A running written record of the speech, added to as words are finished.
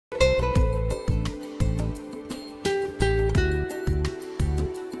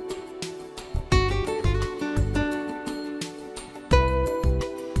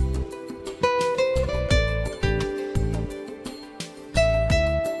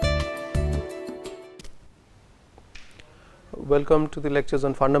Welcome to the lectures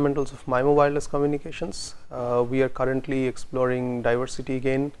on fundamentals of MIMO wireless communications. We are currently exploring diversity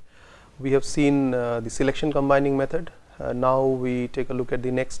again. We have seen the selection combining method. Now we take a look at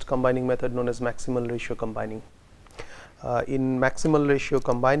the next combining method known as maximal ratio combining. In maximal ratio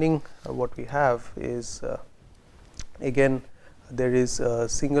combining, what we have is again there is a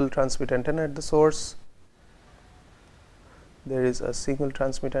single transmit antenna at the source. There is a single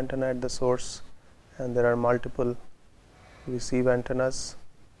transmit antenna at the source, and there are multiple receive antennas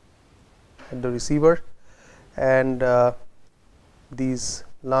at the receiver, and these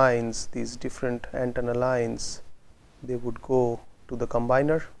lines, these different antenna lines, they would go to the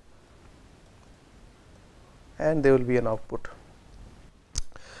combiner and there will be an output.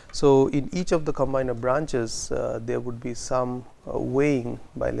 So in each of the combiner branches there would be some weighing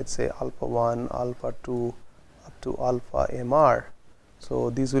by, let's say, alpha 1, alpha 2 up to alpha MR.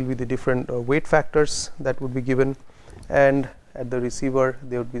 So these will be the different weight factors that would be given, and at the receiver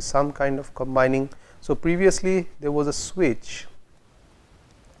there would be some kind of combining. So previously there was a switch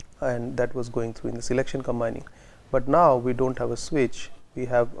and that was going through in the selection combining, but now we don't have a switch, we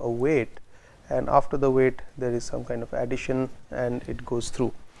have a weight, and after the weight there is some kind of addition and it goes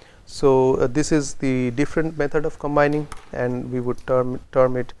through. So this is the different method of combining, and we would term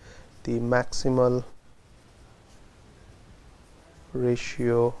it the maximal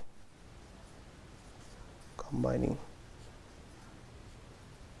ratio combining,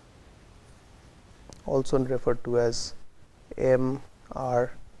 also referred to as MRC.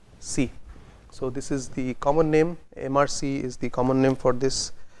 So this is the common name. MRC is the common name for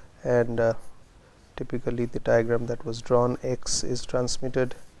this, and typically the diagram that was drawn, X is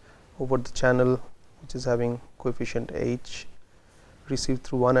transmitted over the channel which is having coefficient H, received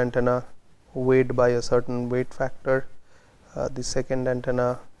through one antenna, weighed by a certain weight factor, the second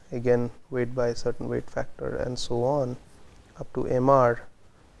antenna again weighed by a certain weight factor, and so on up to MR,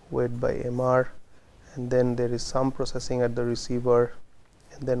 weighed by MR, and then there is some processing at the receiver,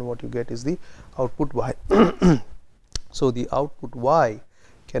 and then what you get is the output Y. So the output Y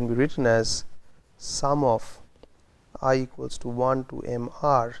can be written as sum of I equals to 1 to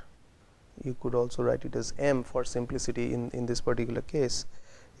MR. You could also write it as M for simplicity in this particular case,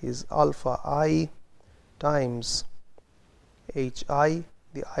 is alpha I times HI,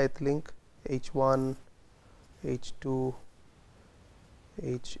 the ith link, H1, H2,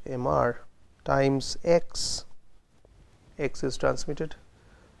 HMR, times X, X is transmitted,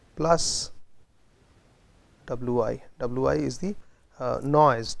 plus WI. WI is the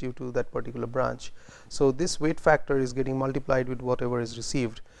noise due to that particular branch. So this weight factor is getting multiplied with whatever is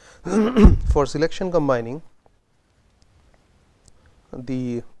received. For selection combining,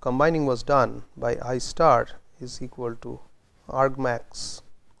 the combining was done by I star is equal to argmax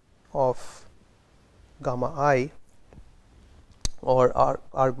of gamma I, or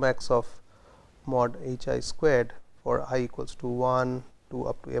argmax of mod HI squared for I equals to 1 to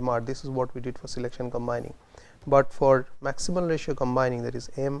up to MR. This is what we did for selection combining. But for maximal ratio combining, that is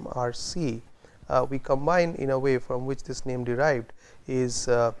MRC, we combine in a way from which this name derived is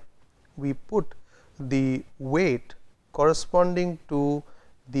we put the weight corresponding to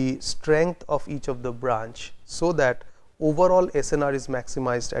the strength of each of the branch, so that overall SNR is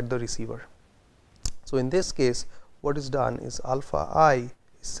maximized at the receiver. So in this case what is done is alpha I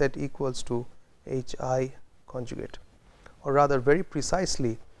is set equals to HI conjugate, or rather very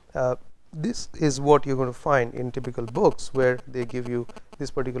precisely this is what you are going to find in typical books, where they give you this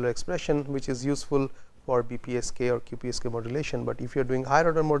particular expression which is useful for BPSK or QPSK modulation. But if you are doing higher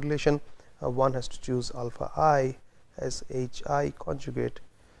order modulation, one has to choose alpha I as HI conjugate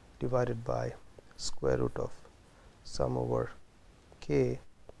divided by square root of sum over k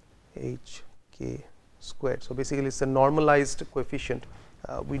h k squared. So basically it's a normalized coefficient.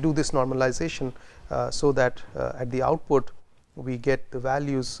 We do this normalization so that at the output we get the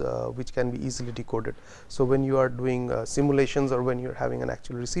values which can be easily decoded. So when you are doing simulations, or when you are having an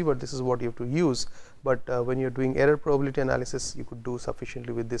actual receiver, this is what you have to use, but when you are doing error probability analysis, you could do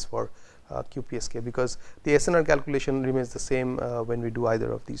sufficiently with this for QPSK, because the SNR calculation remains the same when we do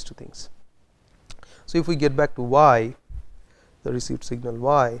either of these two things. So if we get back to Y, the received signal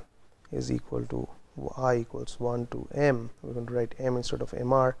Y is equal to I equals 1 to M. We are going to write M instead of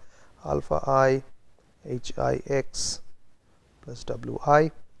MR, alpha I HIX plus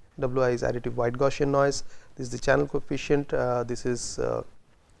WI. WI is additive white Gaussian noise. This is the channel coefficient. This is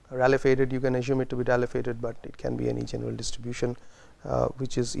Raleigh faded. You can assume it to be Raleigh faded, but it can be any general distribution,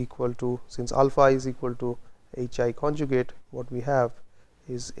 which is equal to, since alpha is equal to HI conjugate, what we have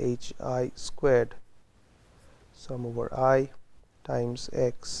is HI squared sum over I times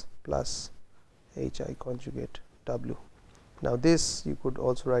X plus HI conjugate W. Now this you could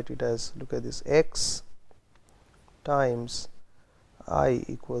also write it as, look at this, x times I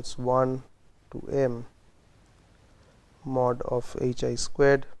equals 1 to m mod of hi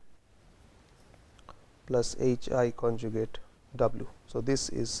squared plus hi conjugate w. So this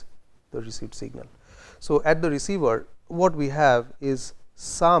is the received signal. So at the receiver, what we have is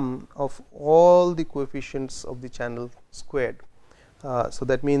sum of all the coefficients of the channel squared. So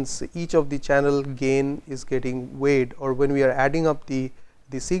that means each of the channel gain is getting weighed, or when we are adding up the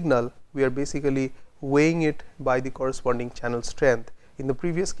signal, we are basically weighing it by the corresponding channel strength. In the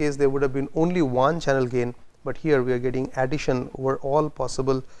previous case, there would have been only one channel gain, but here we are getting addition over all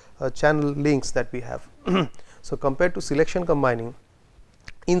possible channel links that we have. So compared to selection combining,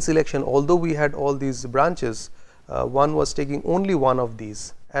 in selection, although we had all these branches, one was taking only one of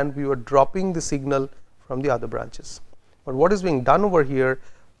these and we were dropping the signal from the other branches. But what is being done over here,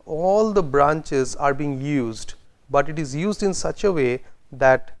 all the branches are being used, but it is used in such a way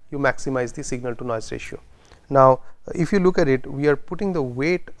that you maximize the signal to noise ratio. Now if you look at it, we are putting the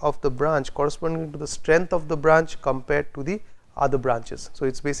weight of the branch corresponding to the strength of the branch compared to the other branches. So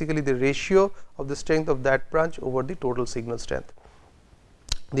it's basically the ratio of the strength of that branch over the total signal strength.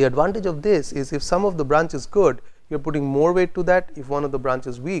 The advantage of this is, if some of the branch is good, you are putting more weight to that. If one of the branch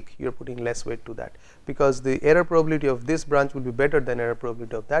is weak, you are putting less weight to that, because the error probability of this branch will be better than error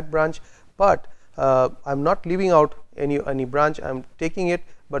probability of that branch. But I am not leaving out any branch, I am taking it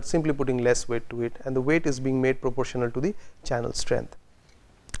but simply putting less weight to it, and the weight is being made proportional to the channel strength.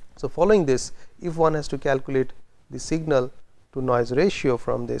 So following this, if one has to calculate the signal to noise ratio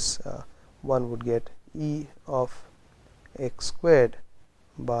from this, one would get E of x squared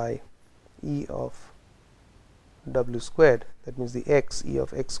by E of w squared. That means the x, E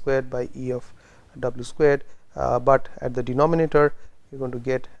of x squared by E of w squared, but at the denominator you are going to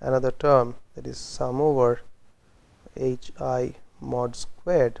get another term, that is sum over hi mod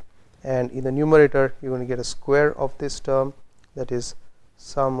squared, and in the numerator you are going to get a square of this term, that is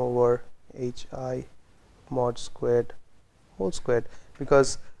sum over hi mod squared whole squared,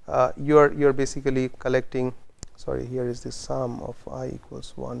 because you are basically collecting, sorry, here is the sum of I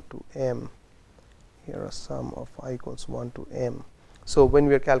equals 1 to m, here a sum of I equals 1 to m. So when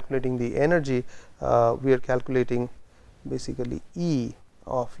we are calculating the energy, we are calculating basically E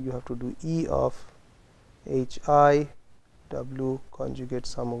of, you have to do E of hi w conjugate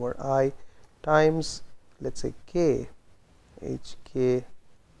sum over I times, let us say, k hk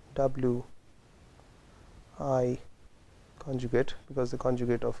w I conjugate, because the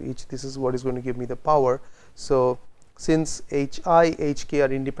conjugate of each, this is what is going to give me the power. So since hi hk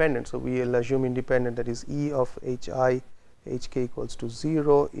are independent, so we will assume independent, that is E of hi hk equals to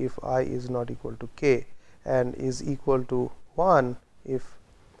 0 if I is not equal to k, and is equal to 1 if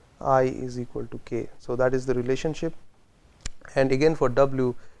I is equal to k. So that is the relationship. And again for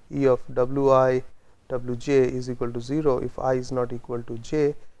w, E of wi wj is equal to 0 if I is not equal to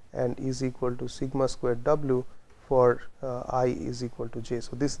j, and is equal to sigma squared w for I is equal to j.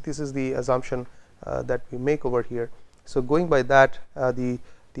 So this is the assumption that we make over here. So going by that, the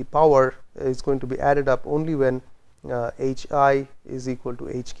power is going to be added up only when hi is equal to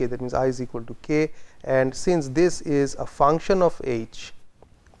hk, that means I is equal to k, and since this is a function of h,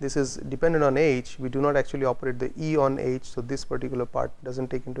 this is dependent on h, we do not actually operate the E on h, so this particular part does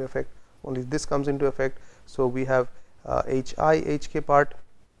not take into effect, only this comes into effect. So we have hi hk part,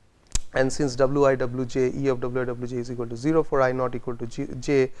 and since wi wj, E of wi wj is equal to 0 for I not equal to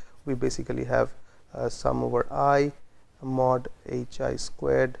j, we basically have sum over I mod hi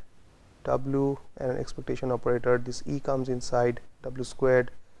squared w and an expectation operator, this E comes inside, w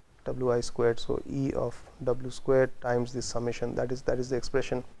squared wi squared, so E of w squared times this summation, that is the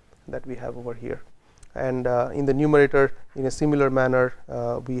expression that we have over here. And in the numerator, in a similar manner,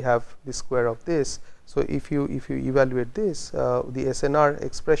 we have the square of this. So if you evaluate this, the SNR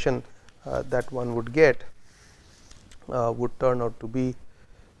expression that one would get would turn out to be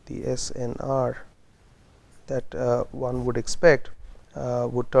the SNR that one would expect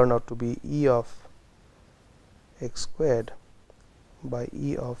would turn out to be E of x squared by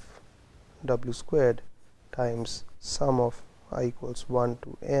E of w squared times sum of I equals 1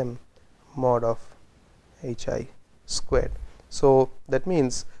 to m mod of hi squared. So that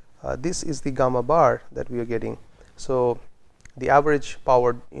means this is the gamma bar that we are getting. So the average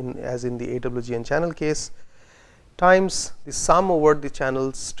power as in the AWGN channel case times the sum over the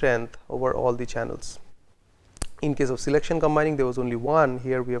channel strength over all the channels. In case of selection combining, there was only one,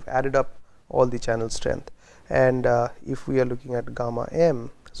 here we have added up all the channel strength. And if we are looking at gamma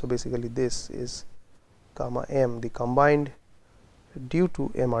m, so basically this is gamma m, the combined due to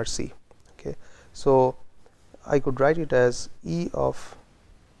MRC. Okay, so I could write it as E of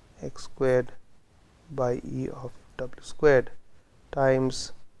x squared by E of w squared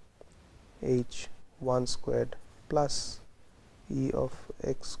times h1 squared plus E of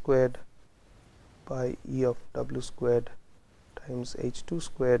x squared by E of w squared times h2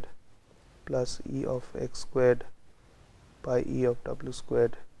 squared plus E of x squared by E of w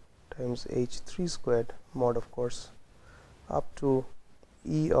squared times h3 squared mod, of course, up to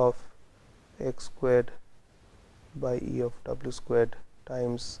E of x squared by E of w squared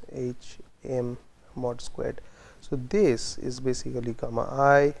times hm mod squared. So this is basically gamma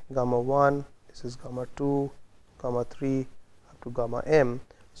I, gamma 1, this is gamma 2, gamma 3 up to gamma m.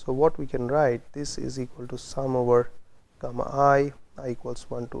 So what we can write, this is equal to sum over gamma I equals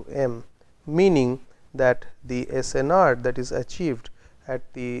 1 to m, meaning that the SNR that is achieved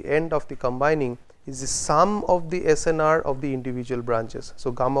at the end of the combining is the sum of the SNR of the individual branches.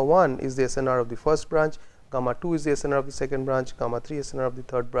 So gamma 1 is the SNR of the first branch, gamma 2 is the SNR of the second branch, gamma 3 SNR of the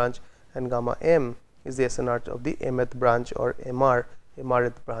third branch, and gamma m is the SNR of the mth branch or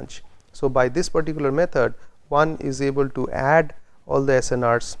mrth branch. So by this particular method, one is able to add all the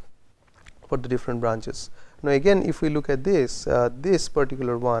SNRs for the different branches. Now again, if we look at this, this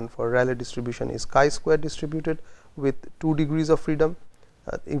particular one for Rayleigh distribution is chi-square distributed with 2 degrees of freedom.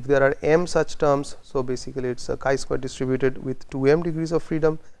 If there are m such terms, so basically it's a chi-square distributed with 2m degrees of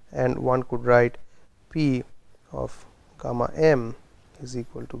freedom, and one could write P of gamma m is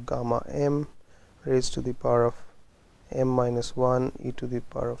equal to gamma m raised to the power of m minus 1 e to the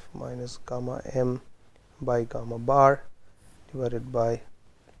power of minus gamma m by gamma bar divided by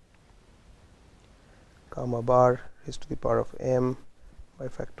gamma bar raised to the power of m by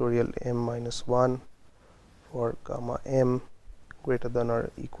factorial m minus 1 for gamma m greater than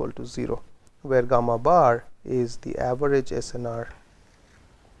or equal to 0, where gamma bar is the average SNR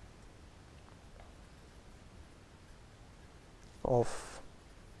of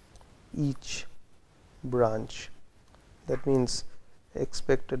each branch. That means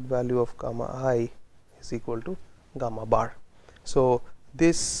expected value of gamma I is equal to gamma bar. So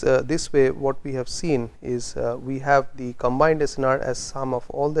this way what we have seen is we have the combined SNR as sum of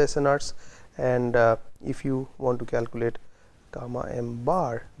all the SNRs, and if you want to calculate gamma m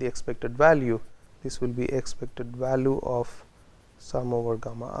bar, the expected value, this will be expected value of sum over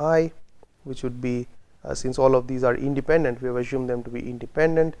gamma I, which would be since all of these are independent, we have assumed them to be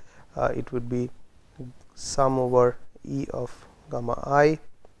independent, it would be sum over E of gamma I,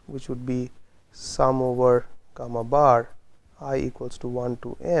 which would be sum over gamma bar I equals to 1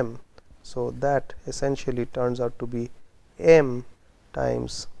 to m. So that essentially turns out to be m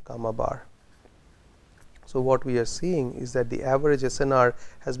times gamma bar. So what we are seeing is that the average SNR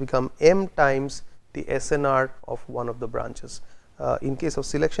has become m times the SNR of one of the branches. In case of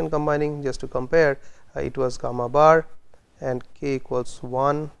selection combining, just to compare, it was gamma bar and k equals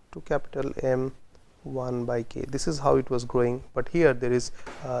 1 to capital M 1 by k. This is how it was growing, but here there is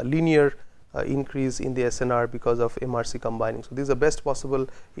linear increase in the SNR because of MRC combining. So this is the best possible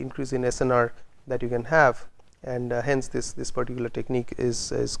increase in SNR that you can have, and hence this particular technique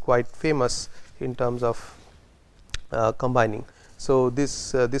is quite famous in terms of combining. So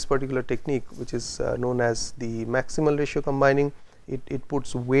this particular technique, which is known as the maximal ratio combining, it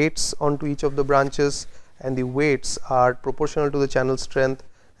puts weights onto each of the branches, and the weights are proportional to the channel strength,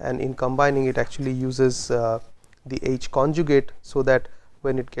 and in combining it actually uses the H conjugate, so that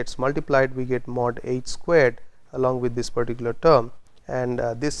when it gets multiplied we get mod H squared along with this particular term, and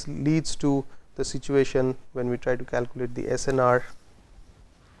this leads to the situation when we try to calculate the SNR,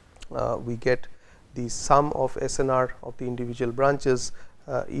 we get the sum of SNR of the individual branches,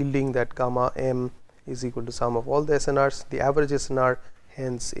 yielding that gamma m is equal to sum of all the SNRs. The average SNR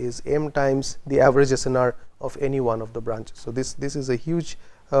hence is m times the average SNR of any one of the branches. So this is a huge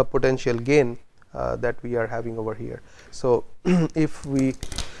potential gain that we are having over here. So if we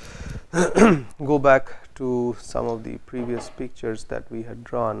go back to some of the previous pictures that we had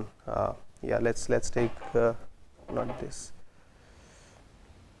drawn, yeah, let's take not this,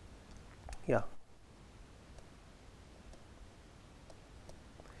 yeah.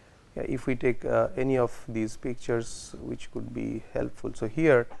 Yeah, if we take any of these pictures which could be helpful. So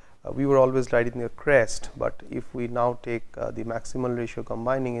here we were always writing a crest, but if we now take the maximal ratio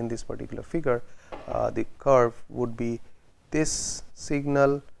combining in this particular figure, the curve would be this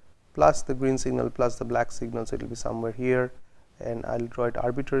signal plus the green signal plus the black signal. So it will be somewhere here, and I will draw it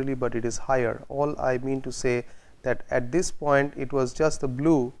arbitrarily, but it is higher. All I mean to say that at this point it was just the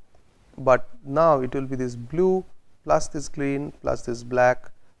blue, but now it will be this blue plus this green plus this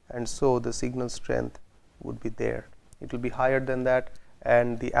black, and so the signal strength would be there. It will be higher than that,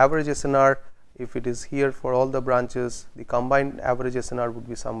 and the average SNR if it is here for all the branches, the combined average SNR would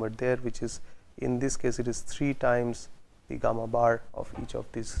be somewhere there, which is, in this case, it is 3 times the gamma bar of each of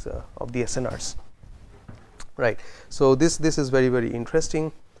these of the SNRs, right. So this is very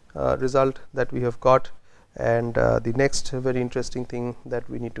interesting result that we have got, and the next very interesting thing that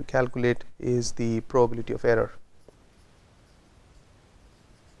we need to calculate is the probability of error.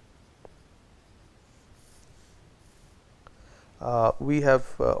 We have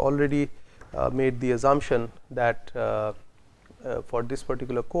already made the assumption that for this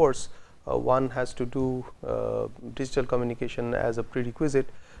particular course one has to do digital communication as a prerequisite.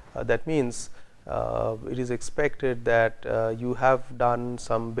 That means it is expected that you have done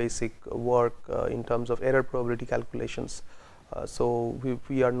some basic work in terms of error probability calculations. So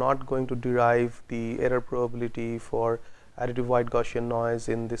we are not going to derive the error probability for additive white Gaussian noise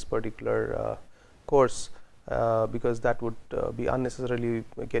in this particular course, because that would be unnecessarily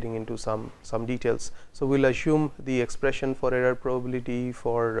getting into some details. So we will assume the expression for error probability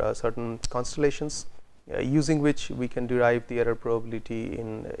for certain constellations, using which we can derive the error probability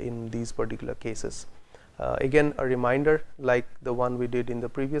in these particular cases. Again, a reminder, like the one we did in the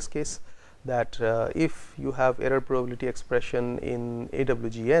previous case, that if you have error probability expression in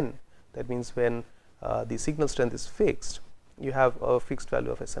AWGN, that means when the signal strength is fixed, you have a fixed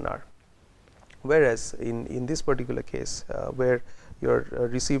value of SNR. Whereas in this particular case, where your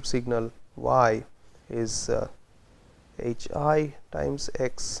received signal y is hi times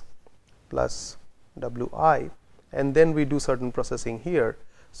x plus wi, and then we do certain processing here.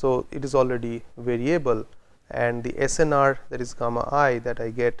 So it is already variable, and the SNR, that is gamma I, that I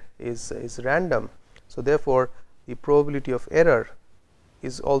get is random. So therefore the probability of error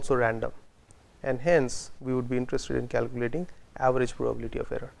is also random, and hence we would be interested in calculating average probability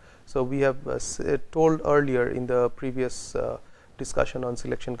of error. So we have told earlier in the previous discussion on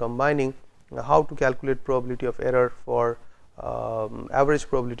selection combining how to calculate probability of error for average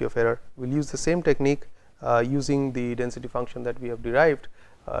probability of error. We will use the same technique using the density function that we have derived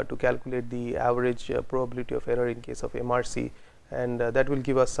to calculate the average probability of error in case of MRC, and that will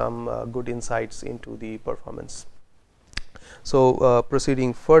give us some good insights into the performance. So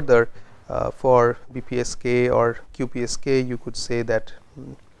proceeding further, for BPSK or QPSK, you could say that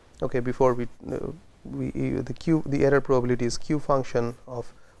okay, before the error probability is Q function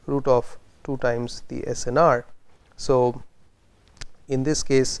of root of 2 times the SNR. So in this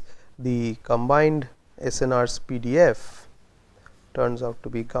case, the combined SNR's PDF turns out to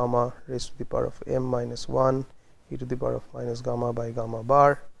be gamma raised to the power of m minus 1 e to the power of minus gamma by gamma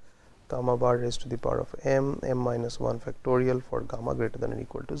bar raised to the power of m minus 1 factorial for gamma greater than or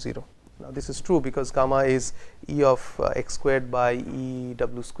equal to 0. Now this is true because gamma is E of x squared by E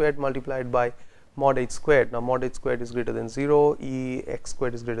w squared multiplied by mod h squared. Now mod h squared is greater than 0, E x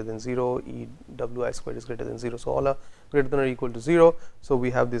squared is greater than 0, E w I squared is greater than 0. So all are greater than or equal to 0. So we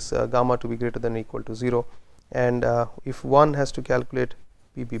have this gamma to be greater than or equal to 0, and if one has to calculate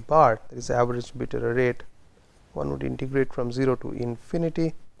PB bar, that is average bit error rate, one would integrate from 0 to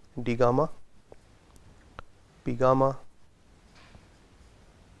infinity d gamma p gamma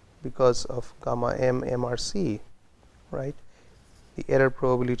because of gamma m MRC, right, the error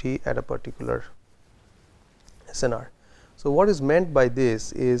probability at a particular SNR. So what is meant by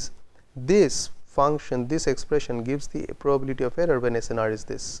this is this function, this expression gives the probability of error when SNR is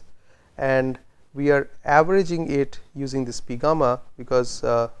this, and we are averaging it using this p gamma because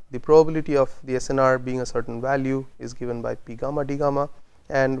the probability of the SNR being a certain value is given by p gamma d gamma,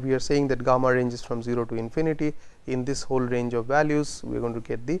 and we are saying that gamma ranges from 0 to infinity. In this whole range of values, we are going to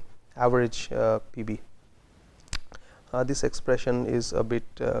get the average PB. This expression is a bit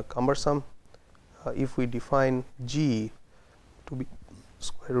cumbersome. If we define G to be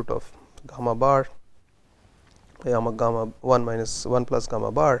square root of gamma bar gamma 1 minus 1 plus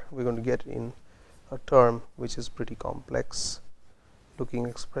gamma bar, we are going to get in a term which is pretty complex looking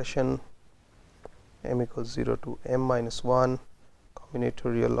expression, m equals 0 to m minus 1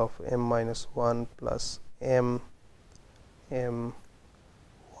 combinatorial of m minus 1 plus m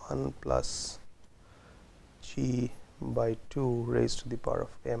 1 plus g by 2 raised to the power of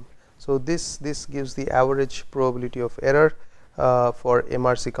m. So this gives the average probability of error for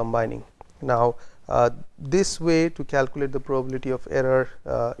MRC combining. Now this way to calculate the probability of error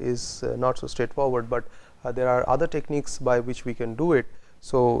is not so straightforward, but there are other techniques by which we can do it.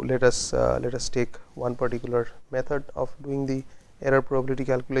 So let us take one particular method of doing the error probability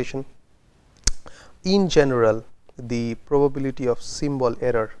calculation. In general, the probability of symbol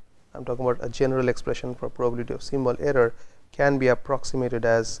error, I am talking about a general expression for probability of symbol error, can be approximated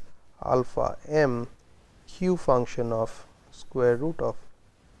as alpha m q function of square root of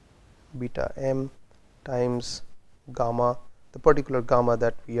beta m times gamma, the particular gamma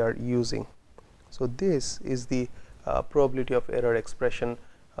that we are using. So this is the probability of error expression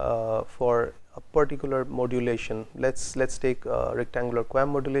for a particular modulation. Let's take rectangular QAM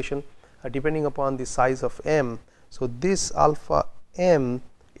modulation depending upon the size of m. So this alpha m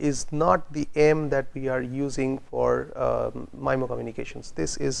is not the m that we are using for MIMO communications.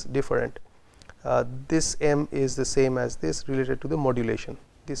 This is different. This m is the same as this related to the modulation.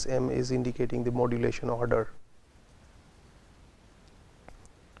 This m is indicating the modulation order.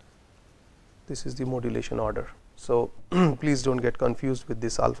 This is the modulation order. So please don't get confused with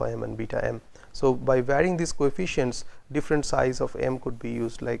this alpha m and beta m. So by varying these coefficients, different size of m could be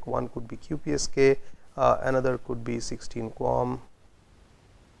used, like one could be QPSK, another could be 16 QAM,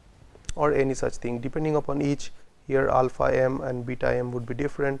 or any such thing. Depending upon each, here alpha m and beta m would be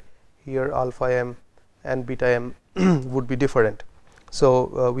different, here alpha m and beta m would be different.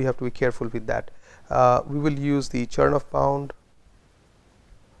 So we have to be careful with that. We will use the Chernoff bound.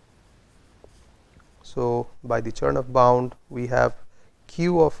 So by the Chernoff bound, we have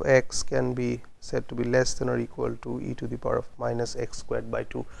q of x can be said to be less than or equal to e to the power of minus x squared by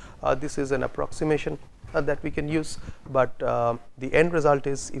 2. This is an approximation that we can use, but the end result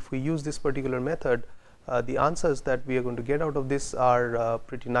is, if we use this particular method, the answers that we are going to get out of this are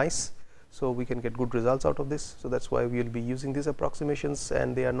pretty nice. So we can get good results out of this. So that's why we will be using these approximations,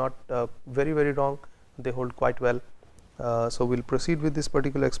 and they are not very wrong. They hold quite well. So we'll proceed with this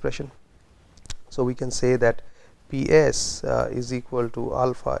particular expression. So we can say that Ps is equal to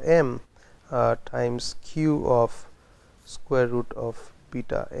alpha m times q of square root of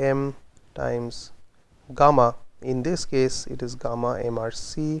beta m times gamma. In this case, it is gamma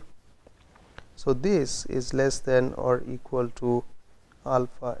MRC. So this is less than or equal to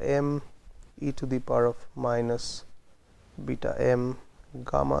alpha m e to the power of minus beta m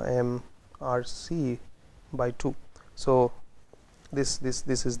gamma m RC by 2. So this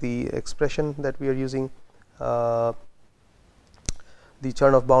is the expression that we are using. The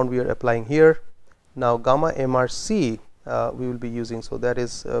Chernoff bound we are applying here. Now gamma MRC we will be using. So that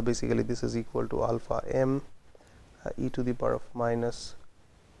is basically this is equal to alpha m e to the power of minus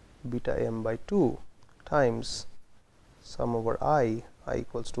beta m by 2 times sum over I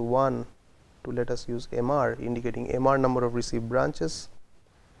equals to 1 to, let us use MR, indicating MR number of received branches,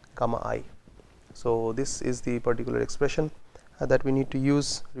 gamma I. So this is the particular expression that we need to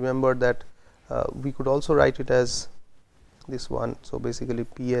use. Remember that we could also write it as this one. So basically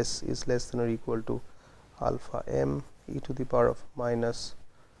Ps is less than or equal to alpha m e to the power of minus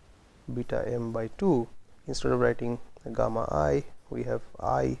beta m by 2. Instead of writing gamma I, we have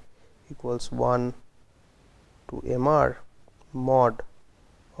I equals 1 to MR mod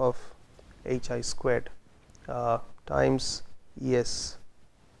of Hi squared times Es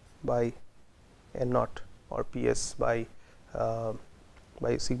by N naught, or Ps by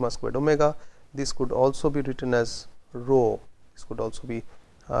sigma squared omega. This could also be written as rho. This could also be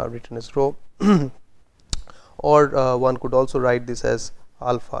written as rho or one could also write this as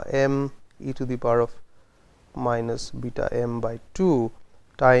alpha m e to the power of minus beta m by 2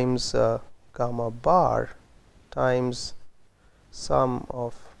 times gamma bar times sum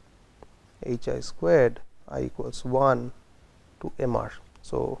of Hi squared I equals 1 to MR.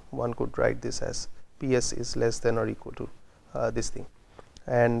 So one could write this as Ps is less than or equal to this thing,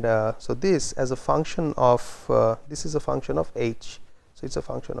 and so this as a function of this is a function of H. So it's a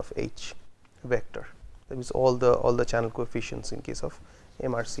function of H vector. That means all the channel coefficients in case of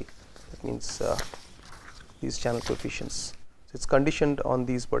MRC. That means these channel coefficients. So it's conditioned on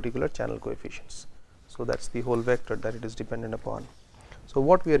these particular channel coefficients. So that's the whole vector that it is dependent upon. So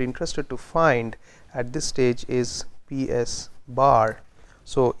what we are interested to find at this stage is Ps bar.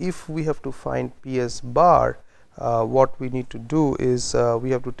 So if we have to find Ps bar, what we need to do is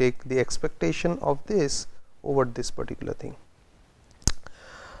we have to take the expectation of this over this particular thing.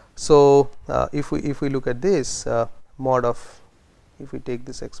 So if we look at this mod of, if we take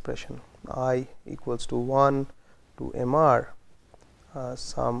this expression I equals to 1 to MR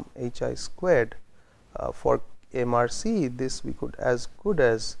sum Hi squared, for MRC this we could as good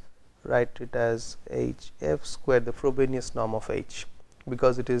as write it as Hf squared, the Frobenius norm of H,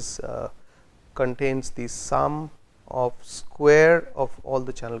 because it is contains the sum of square of all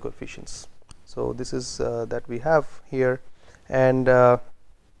the channel coefficients. So this is that we have here, and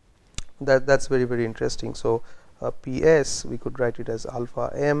that's very interesting. So Ps we could write it as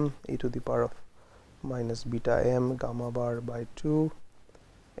alpha m e to the power of minus beta m gamma bar by 2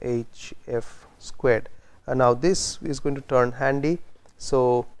 Hf squared. Now this is going to turn handy.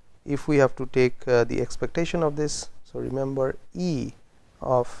 So if we have to take the expectation of this, so remember E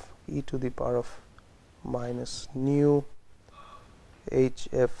of e to the power of minus nu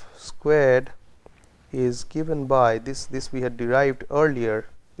hf squared is given by this we had derived earlier.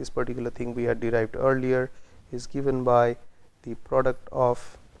 This particular thing we had derived earlier is given by the product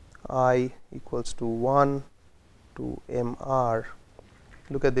of I equals to 1 to mr.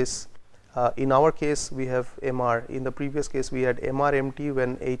 Look at this. In our case we have mr. In the previous case we had mr empty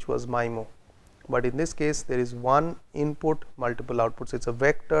when h was MIMO, but in this case there is one input, multiple outputs. It's a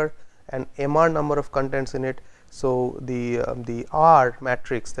vector and mr number of contents in it. So the R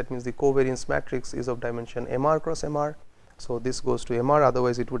matrix, that means the covariance matrix, is of dimension mr cross mr. So this goes to mr,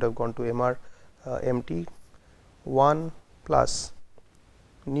 otherwise it would have gone to mr empty. 1 plus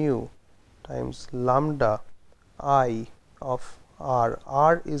nu times lambda I of R.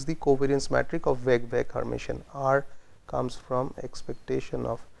 R is the covariance matrix of vec Hermitian. R comes from expectation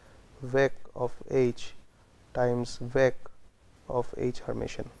of vec of H times vec of H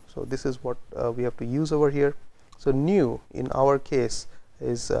Hermitian. So this is what we have to use over here. So nu in our case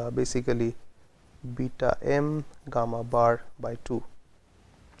is basically beta m gamma bar by 2.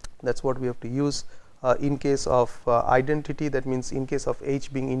 That's what we have to use. In case of identity, that means in case of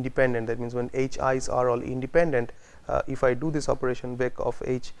H being independent, that means when HI's are all independent, if I do this operation, vec of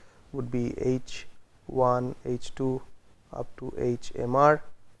H would be H1 H2 up to H mr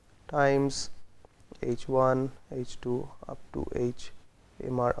times H1 H2 up to H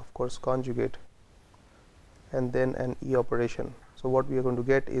mr, of course conjugate, and then an E operation. So what we are going to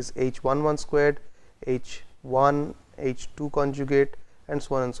get is H11 squared, H1 H2 conjugate, and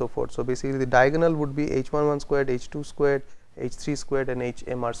so on and so forth. So basically the diagonal would be H11 squared, H2 squared, H3 squared, and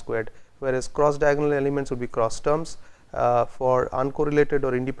Hmr squared, whereas cross diagonal elements would be cross terms. For uncorrelated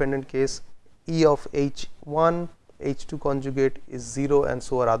or independent case, E of H1 H2 conjugate is 0, and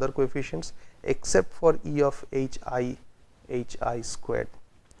so are other coefficients, except for E of Hi squared.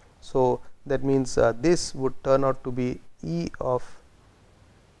 So that means this would turn out to be E of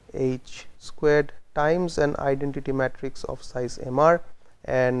H squared times an identity matrix of size mr,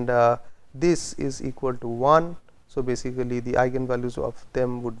 and this is equal to 1. So basically the eigenvalues of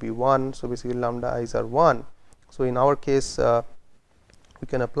them would be 1. So basically lambda i's are 1. So in our case we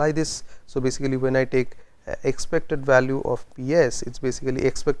can apply this. So basically when I take expected value of PS, it's basically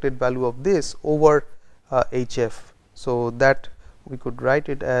expected value of this over HF. So that we could write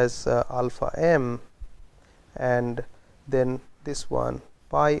it as alpha m, and then this one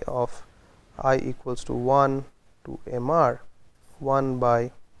pi of I equals to 1 to mr, 1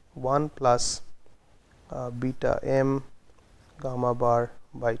 by 1 plus beta m gamma bar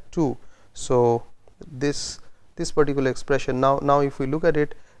by 2. So this particular expression, now if we look at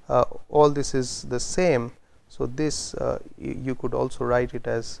it, all this is the same. So this you could also write it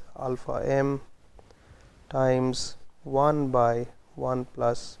as alpha m times 1 by 1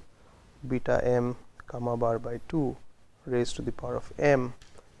 plus beta m gamma bar by 2 raised to the power of m,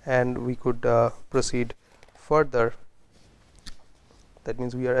 and we could proceed further. That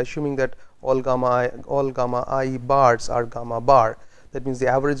means we are assuming that all gamma I bars are gamma bar. That means the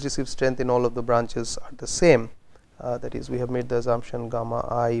average received strength in all of the branches are the same. That is, we have made the assumption gamma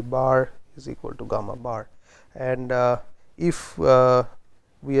I bar is equal to gamma bar, and if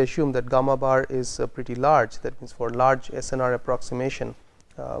we assume that gamma bar is pretty large, that means for large SNR approximation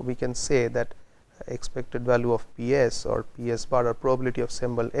we can say that expected value of PS or PS bar, or probability of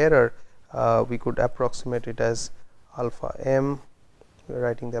symbol error, we could approximate it as alpha m, we are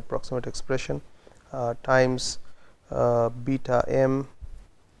writing the approximate expression, times beta m.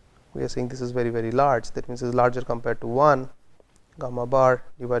 We are saying this is very large, that means it is larger compared to 1, gamma bar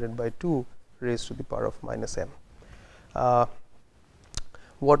divided by 2 raised to the power of minus m.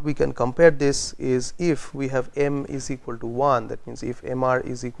 What we can compare this is if we have m is equal to 1, that means if mr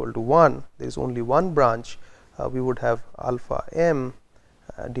is equal to 1, there is only one branch, we would have alpha m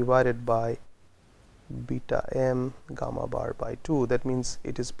divided by beta m gamma bar by 2. That means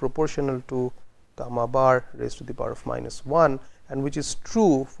it is proportional to gamma bar raised to the power of minus 1, and which is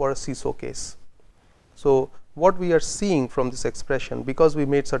true for a seesaw case. So what we are seeing from this expression, because we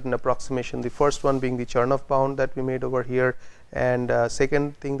made certain approximation, the first one being the Chernoff bound that we made over here, and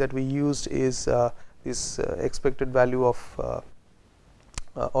second thing that we used is this expected value of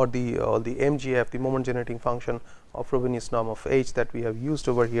or the MGF, the moment generating function of Frobenius norm of H that we have used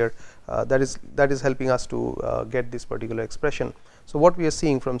over here, that is helping us to get this particular expression. So what we are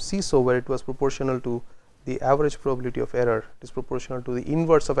seeing from seesaw, where it was proportional to the average probability of error, it is proportional to the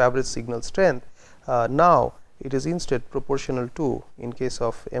inverse of average signal strength. Now it is instead proportional to, in case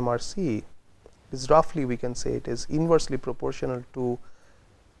of MRC, is roughly we can say it is inversely proportional to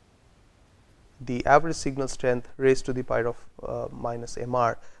the average signal strength raised to the power of minus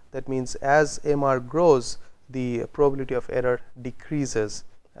mr. that means as MR grows, the probability of error decreases,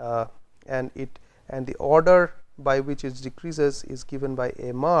 and the order by which it decreases is given by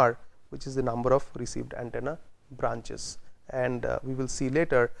MR, which is the number of received antenna branches. And we will see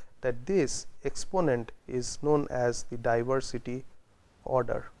later that this exponent is known as the diversity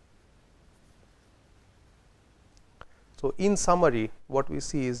order. So, in summary, what we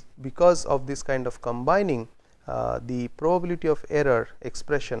see is, because of this kind of combining, the probability of error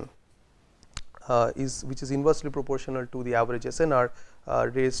expression which is inversely proportional to the average SNR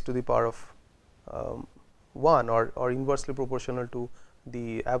raised to the power of 1, or inversely proportional to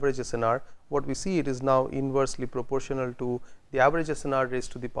the average SNR. What we see, it is now inversely proportional to the average SNR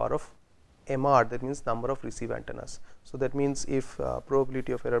raised to the power of MR, that means number of receive antennas. So, that means if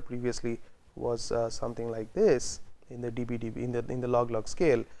probability of error previously was something like this in the dB in the log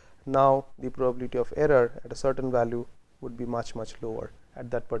scale, now the probability of error at a certain value would be much lower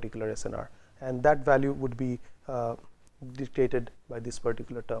at that particular SNR, and that value would be dictated by this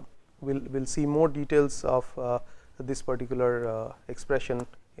particular term. We'll see more details of this particular expression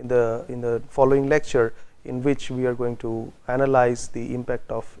in the following lecture, in which we are going to analyze the impact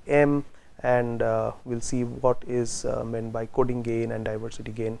of M, and we'll see what is meant by coding gain and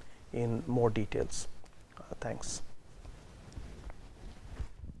diversity gain in more details. Thanks.